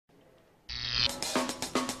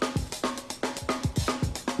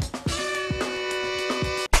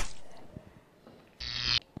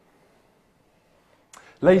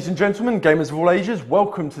Ladies and gentlemen, gamers of all ages,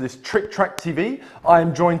 welcome to this Tric Trac TV. I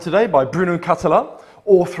am joined today by Bruno,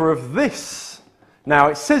 author of this. Now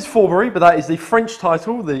it says Fourberies, but that is the French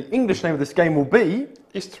title. The English name of this game will be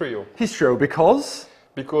Histrio. Histrio, because?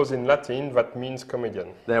 Because in Latin that means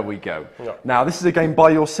comedian. There we go. Yeah. Now this is a game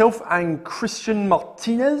by yourself and Christian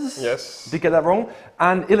Martinez. Yes. Did I get that wrong?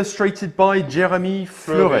 And illustrated by Jeremy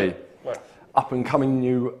Fleuret. Ouais. Up and coming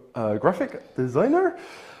new graphic designer.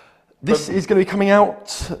 This is going to be coming out...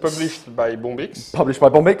 Published by Bombix. Published by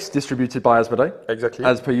Bombix, distributed by Asmodee. Exactly.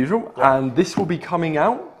 As per usual. Yeah. And this will be coming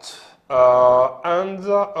out... End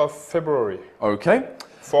of February. Okay.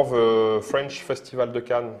 For the French Festival de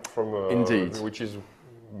Cannes, from, Indeed. which is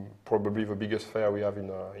probably the biggest fair we have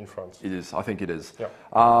in France. It is, I think it is. Yeah.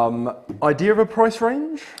 Idea of a price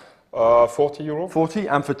range? 40 euro. 40,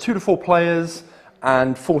 and for 2 to 4 players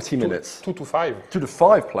and 40 minutes. 2 to 5. 2 to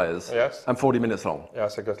 5 players. Yes. And 40 minutes long.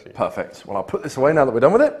 Yes, exactly. Perfect. Well, I'll put this away now that we're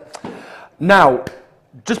done with it. Now,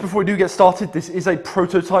 just before we do get started, this is a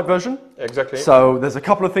prototype version. Exactly. So there's a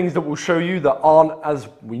couple of things that we'll show you that aren't, as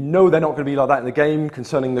we know they're not going to be like that in the game,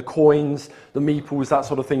 concerning the coins, the meeples, that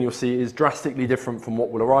sort of thing you'll see is drastically different from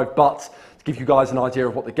what will arrive. But to give you guys an idea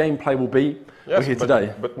of what the gameplay will be, yes, we're here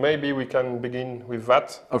today. But maybe we can begin with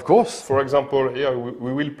that. Of course. For example, here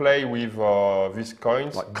we will play with these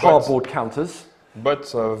coins. Like cardboard counters. But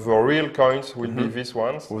the real coins will be these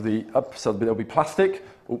ones. Or the up, so they'll be plastic.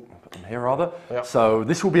 Oh, here rather. Yeah. So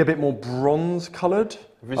this will be a bit more bronze coloured,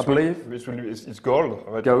 I believe. It's gold.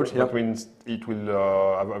 Gold, that yep. means it will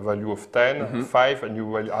have a value of 10, 5, and you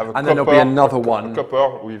will have a And copper. then there'll be another one. A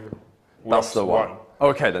copper with That's the one.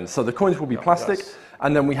 Okay then, so the coins will be plastic, yes.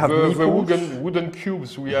 and then we have the meeples. wooden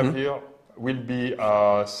cubes we have here will be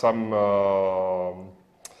some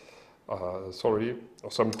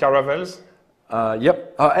caravels.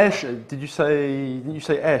 Yep. Didn't you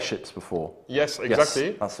say airships before? Yes, exactly.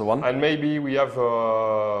 Yes, that's the one. And maybe we have.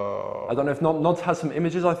 I don't know if Nod has some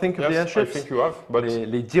images. I think of the airships. I think you have. But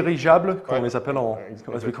les dirigeables, comme on les appelle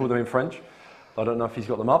exactly. as we call them in French. I don't know if he's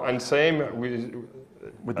got them up. And same with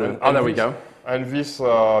the. Oh, there we go. And these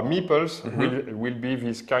meeples will be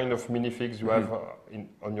this kind of minifigs you have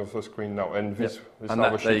on your screen now. And this, and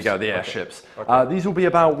that, there you go, the airships. Okay. These will be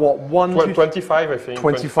about what 25, I think.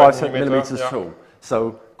 25 millimeters tall.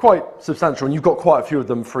 So quite substantial, and you've got quite a few of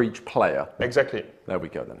them for each player. Exactly. There we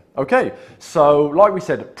go then. Okay, so like we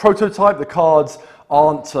said, prototype. The cards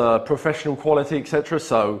aren't professional quality, etc.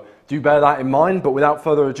 So do bear that in mind. But without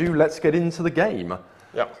further ado, let's get into the game.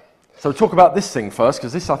 Yeah. So talk about this thing first,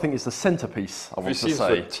 because this I think is the centerpiece. I want to say. This is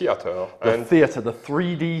the theater. The theater, the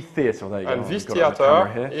 3D theater. There you go. And this theater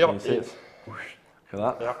here is. Look at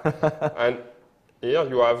that. Yeah. And here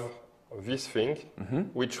you have this thing,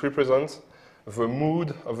 which represents the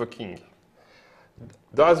mood of the king.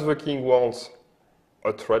 Does the king want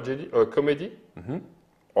a tragedy, a comedy,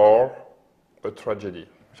 or a tragedy?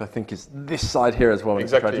 Which I think is this side here as well.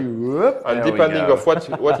 Exactly. And depending on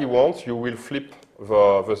what he wants, you will flip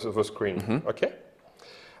the screen. Okay.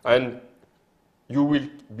 And you will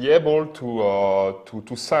be able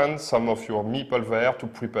to send some of your meeple there to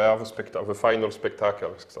prepare the final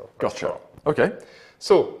spectacle. Gotcha. Okay.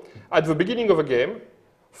 So at the beginning of the game,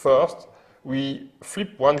 first we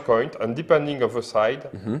flip one coin, and depending on the side,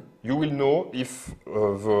 you will know if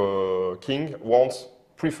the king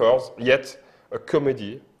prefers yet a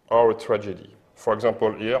comedy or a tragedy. For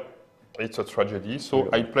example, here it's a tragedy, so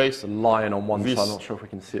I place the lion on one side. I'm not sure if we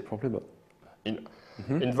can see it properly, but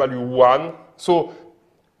in value 1. So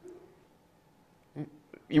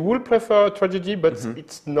he will prefer a tragedy, but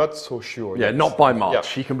it's not so sure. Yeah, yet. not by much. Yeah.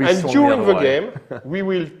 He can be. And during the game, we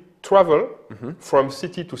will travel from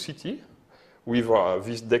city to city with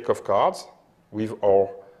this deck of cards, with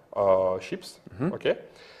our ships, okay,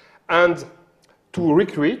 and to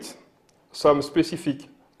recreate some specific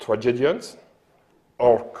tragedians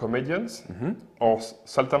or comedians or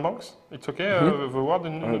saltimbanques. It's okay, the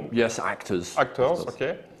word? Yes, actors. Actors,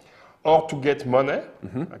 okay. Or to get money,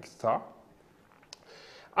 extra.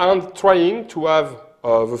 And trying to have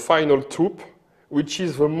the final troop, which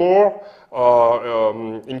is the more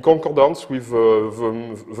in concordance with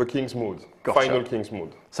the king's mood, final king's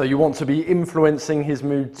mood. So you want to be influencing his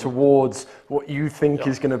mood towards what you think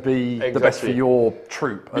is going to be the best for your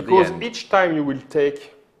troop at the end. Because each time you will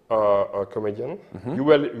take a comedian, you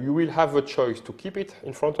will have a choice to keep it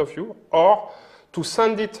in front of you or to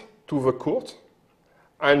send it to the court,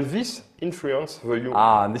 and this influences the human.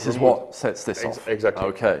 And this is what sets this off. Exactly.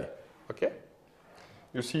 Okay. Okay.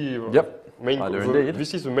 You see. Yep.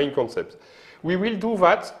 This is the main concept. We will do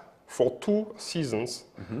that for 2 seasons.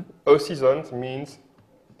 A season means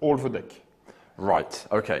all the deck. Right,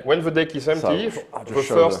 okay. When the deck is empty, the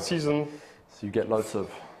first season... So you get loads of...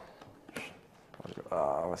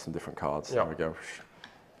 there's some different cards. Yeah. There we go.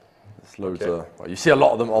 There's loads of... Well, you see a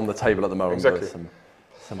lot of them on the table at the moment. Exactly. There's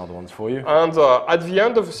some other ones for you. And at the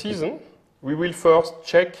end of the season, we will first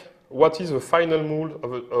check what is the final mood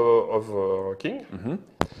of a king.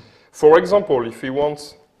 For example, if he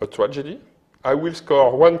wants a tragedy, I will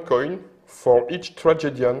score 1 coin for each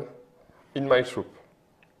tragedian in my troop.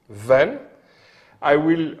 Then I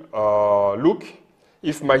will look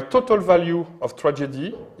if my total value of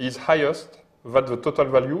tragedy is highest than the total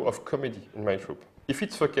value of comedy in my troop. If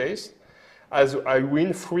it's the case, as I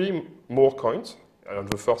win 3 more coins at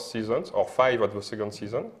the first season or 5 at the second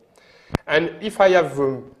season, and if I have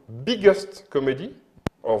the biggest comedy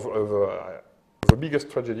or the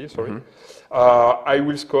biggest tragedy, sorry, I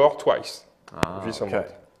will score twice this amount.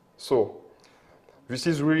 So this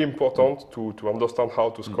is really important to understand how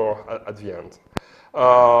to score at the end.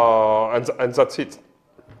 And that's it.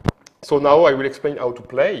 So now I will explain how to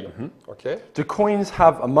play. Okay. Do coins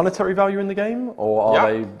have a monetary value in the game, or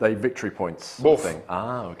are they victory points? Both. Thing?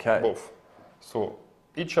 Ah, okay. Both. So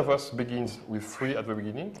each of us begins with 3 at the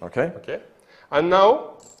beginning. Okay. Okay. And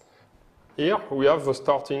now here we have the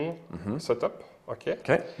starting setup. Okay.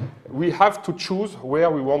 Okay. We have to choose where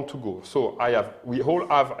we want to go. So we all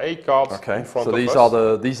have 8 cards in front of us.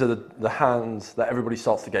 So these are the hands that everybody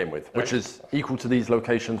starts the game with, which is equal to these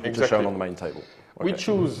locations which are shown on the main table. Okay. We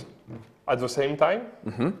choose at the same time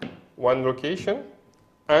 1 location,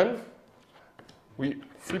 and we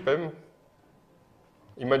flip them.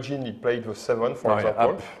 Imagine he played the 7, for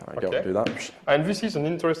example. Okay. Do that. And this is an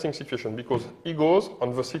interesting situation because he goes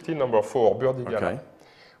on the city number 4, Birdie Gala. Okay.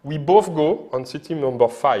 We both go on city number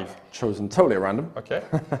 5. Chosen totally at random. Okay.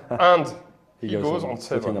 And he goes on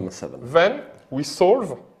 7. City number 7. Then we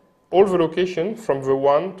solve all the location from the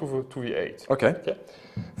 1 to the 8. Okay.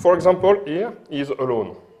 For example, here he is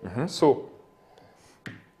alone. So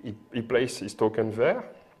he places his token there.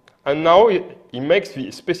 And now he makes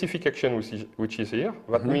the specific action which is here.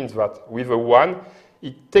 That means that with a 1,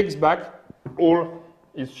 he takes back all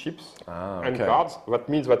his chips and cards. That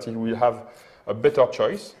means that he will have a better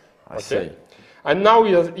choice. I see. And now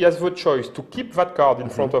he has the choice to keep that card in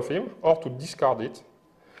front of him or to discard it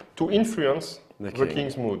to influence the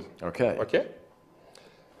king's mood. Okay. Okay.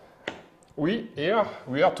 We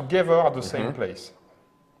are together at the same place.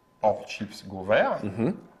 Our chips go there.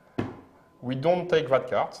 We don't take that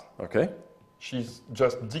card. Okay. She's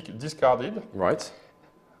just discarded. Right.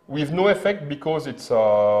 With no effect because it's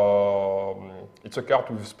a card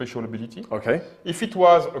with special ability. Okay. If it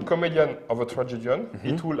was a comedian or a tragedian,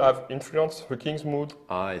 it will have influenced the king's mood.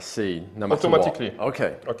 I see. No matter automatically. What.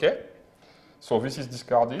 Okay. Okay. So this is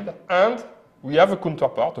discarded, and we have a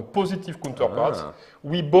counterpart, a positive counterpart.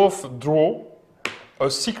 We both draw a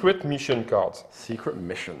secret mission card. Secret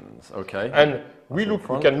missions. Okay. And we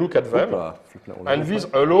can look at them, and this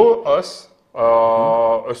allows us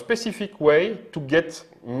a specific way to get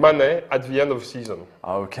money at the end of the season.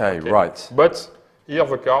 Okay, right. But here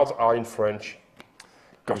the cards are in French.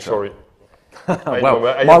 Gotcha. I'm sorry.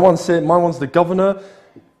 Well, mine one's the governor.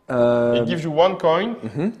 It gives you 1 coin,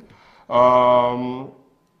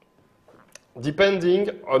 depending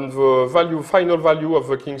on the final value of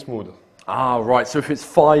the king's mood. Ah, right. So if it's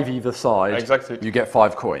 5 either side, exactly, you get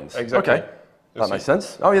 5 coins. Exactly. Okay, that makes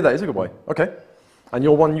sense. Oh yeah, that is a good way. Okay. And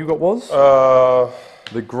your one you got was?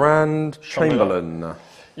 The Grand Chamberlain.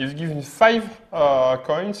 He's given 5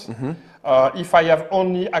 coins if I have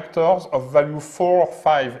only actors of value 4 or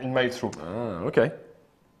 5 in my troop. Ah, okay.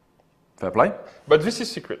 Fair play. But this is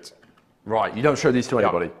secret. Right, you don't show these to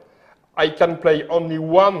anybody. I can play only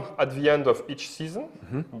 1 at the end of each season,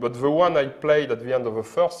 but the one I played at the end of the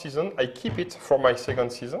first season, I keep it for my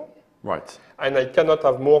second season. Right. And I cannot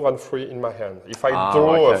have more than 3 in my hand. If I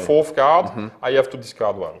draw a 4th card, I have to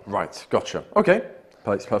discard 1. Right, gotcha. Okay,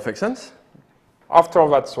 makes perfect sense. After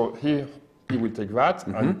that, so he will take that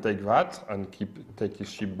and take that and take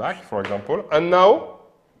his ship back, for example. And now...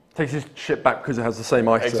 Takes his ship back because it has the same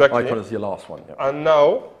icon as your last one. Yep. And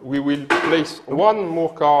now we will place 1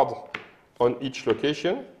 more card on each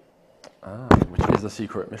location. Which is the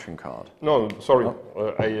secret mission card. No, sorry.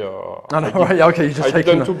 Okay, you just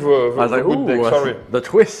didn't took the good deck, sorry. The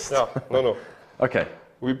twist. Yeah, no. Okay.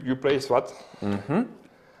 You place that.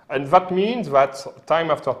 And that means that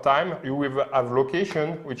time after time, you will have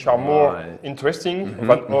locations which are more interesting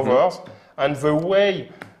than others. And the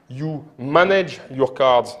way you manage your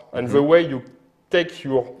cards and the way you take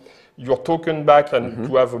your token back and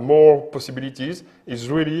to have more possibilities is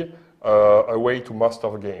really a way to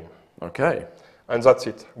master the game. Okay. And that's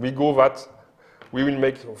it. We go that We will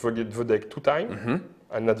make the deck 2 times,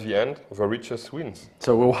 and at the end, the richest wins.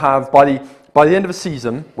 So we'll have, by the end of a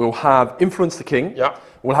season, we'll have Influence the King. Yeah.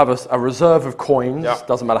 We'll have a reserve of coins, Yeah.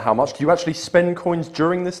 doesn't matter how much. Do you actually spend coins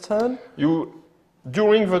during this turn?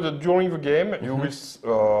 During the game, you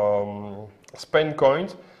will spend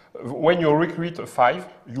coins. When you recruit a 5,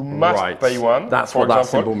 you must pay 1. That's for what example. that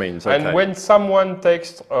symbol means. Okay. And when someone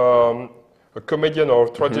takes a comedian or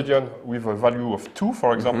tragedian with a value of 2,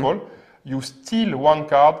 for example, you steal 1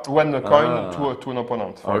 card, 1 coin to an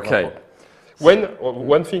opponent. For example.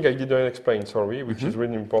 One thing I didn't explain, sorry, which is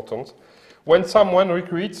really important. When someone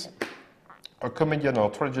recruits a comedian or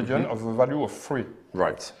tragedian of a value of 3,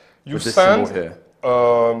 you send,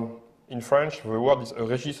 in French, the word is a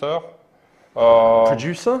régisseur.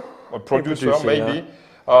 Producer? A producer, maybe,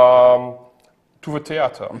 to the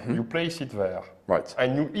theater. You place it there.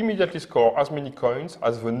 And you immediately score as many coins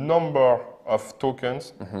as the number of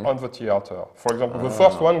tokens on the theater. For example, the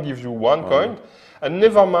first one gives you 1 coin, and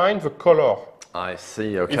never mind the color. I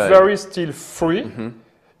see, okay. If there is still 3,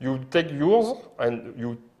 you take yours and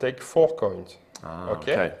you take 4 coins.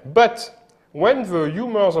 Okay? But when the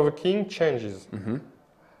humors of a king changes,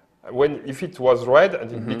 if it was red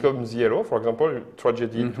and it becomes yellow, for example,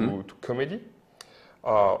 tragedy to comedy,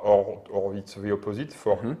 or it's the opposite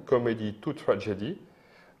for comedy to tragedy,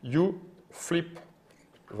 you flip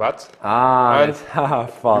that and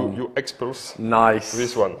fun. You expose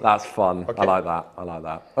this one. That's fun. Okay. I like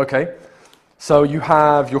that. Okay, so you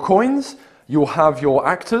have your coins, you'll have your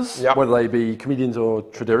actors, whether they be comedians or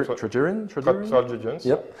tragedians.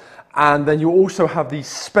 Yep. And then you also have these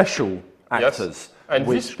special actors. And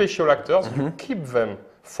these special actors, you keep them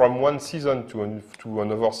from one season to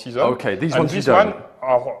another season. Okay, these ones you don't.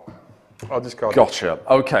 Are discarded. Gotcha.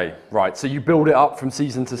 Okay, right. So you build it up from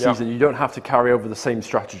season to season. You don't have to carry over the same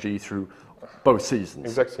strategy through both seasons.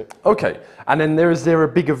 Exactly. Okay. And then is there a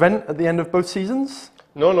big event at the end of both seasons?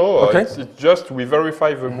 No. Okay. It's just we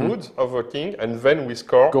verify the mood of a king and then we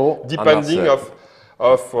score depending of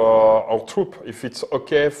our troop, if it's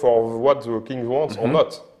okay for what the king wants or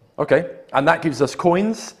not. Okay, and that gives us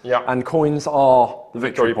coins, and coins are the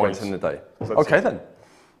victory points in the day. Okay then.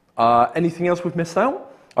 Anything else we've missed out?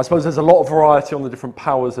 I suppose there's a lot of variety on the different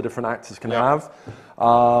powers the different actors can have.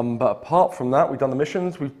 But apart from that, we've done the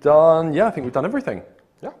missions, we've done, I think we've done everything.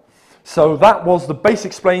 Yeah. So that was the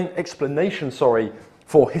basic explanation,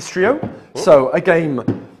 for Histrio. So a game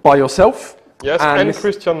by yourself. Yes, and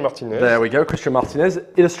Christian Martinez. There we go, Christian Martinez,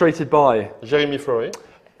 illustrated by Jérémy Fleury.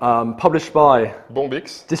 Published by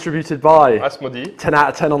Bombix. Distributed by Asmodee. 10 out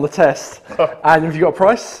of 10 on the test. And have you got a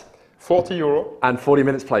price? €40. And 40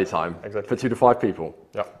 minutes playtime. Exactly. For 2 to 5 people.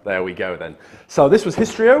 Yeah. There we go then. So this was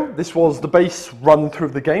Histrio. This was the base run through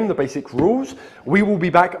of the game, the basic rules. We will be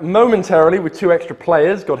back momentarily with 2 extra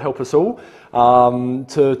players, God help us all,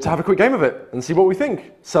 to have a quick game of it and see what we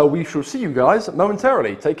think. So we shall see you guys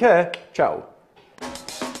momentarily. Take care. Ciao.